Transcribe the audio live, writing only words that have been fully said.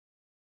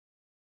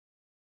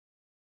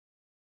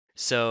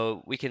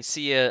So we can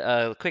see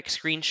a quick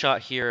screenshot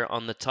here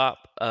on the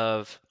top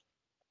of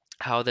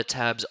how the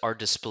tabs are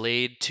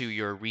displayed to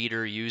your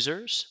reader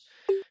users.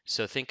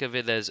 So think of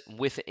it as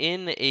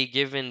within a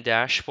given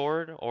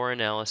dashboard or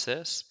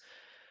analysis,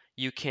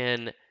 you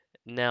can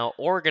now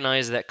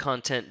organize that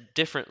content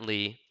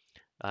differently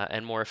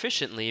and more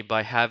efficiently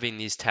by having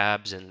these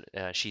tabs and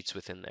sheets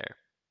within there.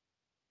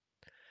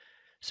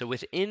 So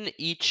within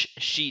each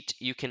sheet,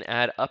 you can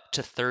add up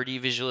to 30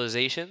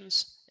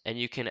 visualizations, and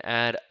you can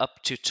add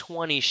up to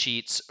 20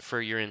 sheets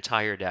for your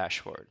entire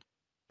dashboard.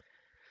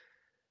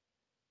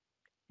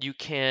 You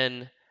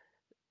can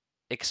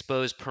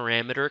expose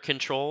parameter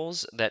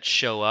controls that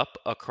show up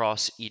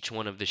across each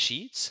one of the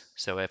sheets.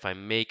 So if I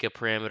make a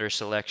parameter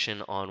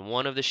selection on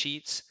one of the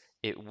sheets,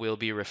 it will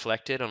be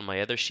reflected on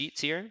my other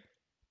sheets here.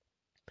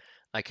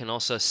 I can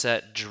also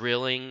set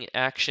drilling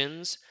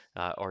actions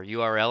or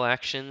URL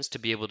actions to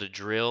be able to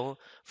drill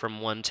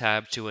from one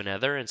tab to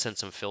another and send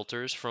some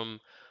filters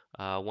from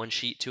one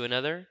sheet to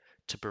another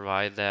to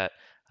provide that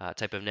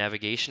type of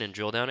navigation and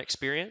drill down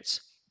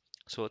experience.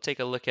 So we'll take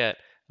a look at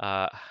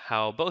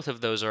how both of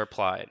those are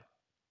applied.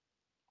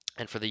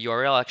 And for the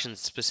URL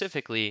actions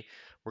specifically,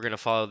 we're going to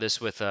follow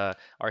this with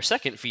our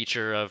second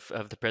feature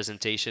of the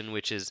presentation,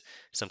 which is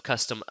some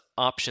custom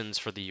options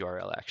for the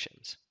URL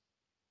actions.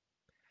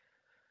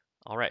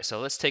 All right, so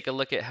let's take a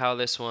look at how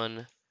this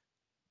one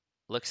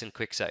looks in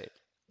QuickSight.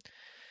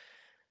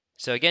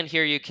 So again,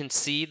 here you can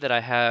see that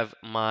I have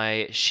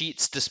my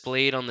sheets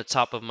displayed on the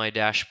top of my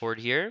dashboard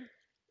here.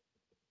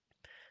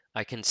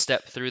 I can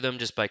step through them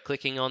just by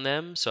clicking on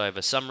them. So I have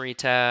a summary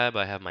tab,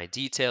 I have my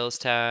details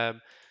tab,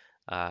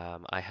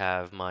 I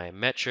have my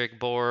metric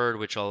board,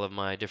 which all of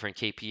my different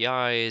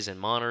KPIs and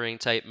monitoring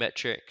type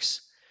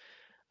metrics.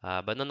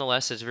 But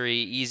nonetheless, it's very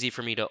easy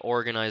for me to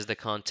organize the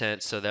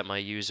content so that my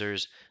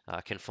users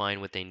can find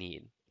what they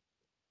need.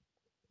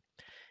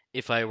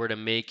 If I were to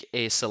make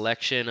a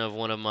selection of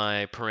one of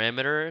my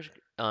parameters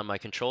on my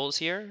controls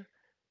here,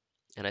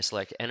 and I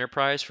select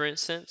enterprise, for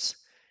instance,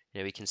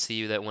 we can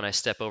see that when I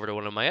step over to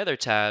one of my other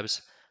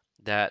tabs,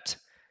 that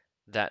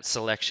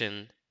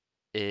selection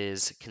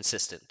is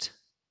consistent.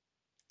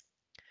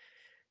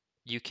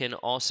 You can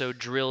also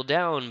drill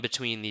down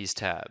between these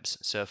tabs.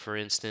 So for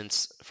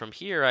instance, from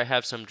here, I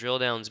have some drill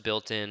downs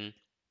built in.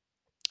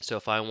 So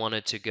if I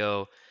wanted to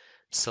go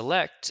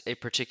select a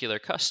particular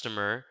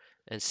customer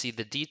and see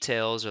the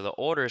details or the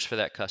orders for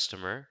that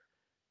customer,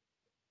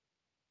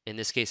 in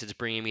this case, it's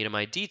bringing me to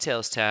my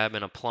details tab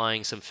and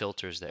applying some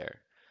filters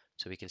there.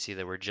 So we can see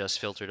that we're just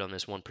filtered on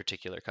this one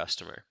particular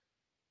customer.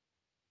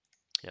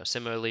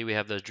 Similarly, we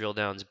have those drill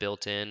downs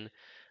built in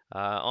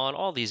on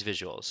all these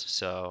visuals.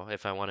 So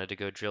if I wanted to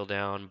go drill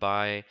down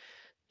by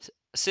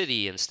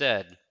city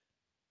instead,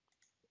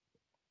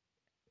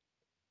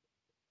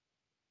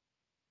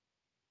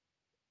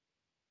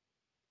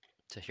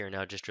 so here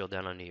now just drill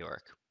down on New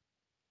York.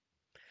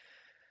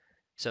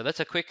 So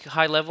that's a quick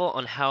high level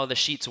on how the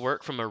sheets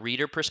work from a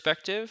reader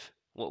perspective.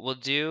 What we'll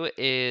do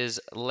is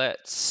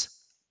let's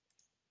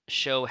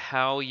show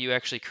how you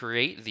actually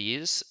create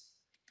these.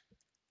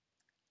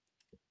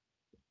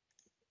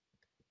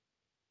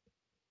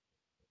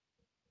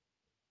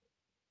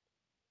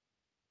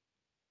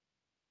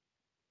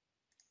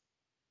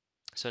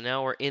 So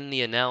now we're in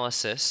the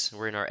analysis,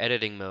 we're in our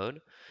editing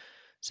mode.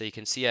 So you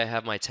can see I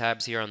have my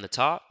tabs here on the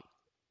top.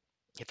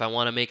 If I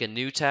want to make a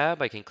new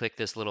tab, I can click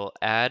this little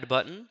add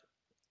button.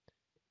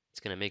 It's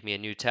going to make me a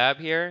new tab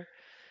here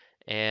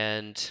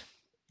and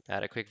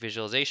add a quick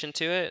visualization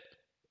to it.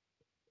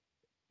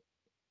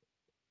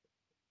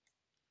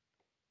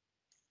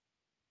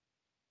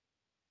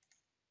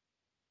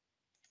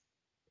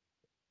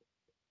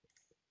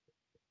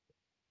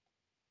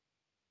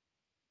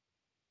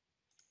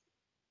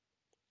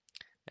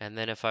 And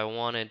then if I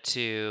wanted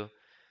to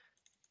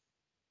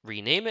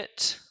rename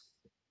it,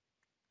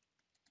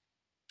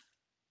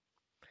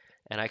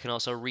 and I can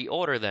also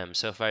reorder them.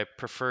 So if I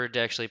preferred to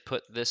actually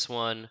put this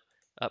one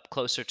up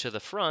closer to the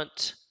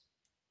front,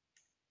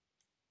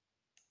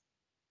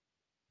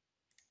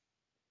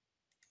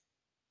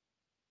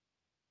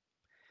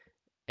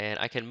 and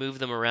I can move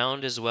them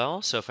around as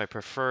well. So if I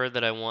prefer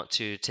that I want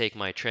to take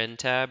my trend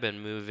tab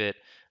and move it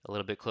a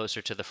little bit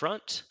closer to the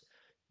front,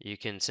 you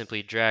can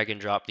simply drag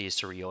and drop these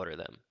to reorder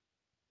them.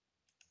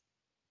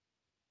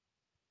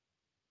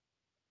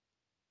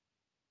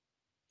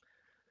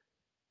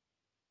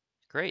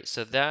 Great,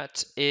 so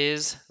that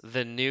is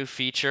the new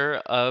feature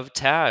of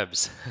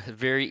tabs.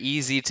 Very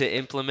easy to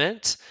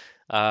implement,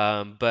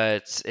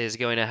 but is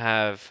going to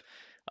have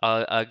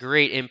a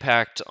great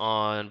impact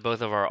on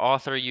both of our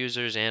author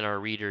users and our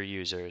reader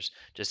users,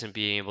 just in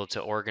being able to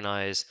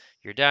organize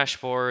your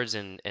dashboards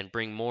and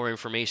bring more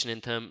information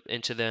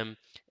into them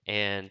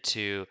and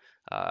to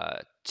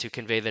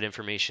convey that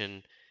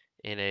information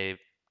in a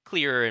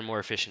clearer and more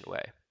efficient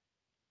way.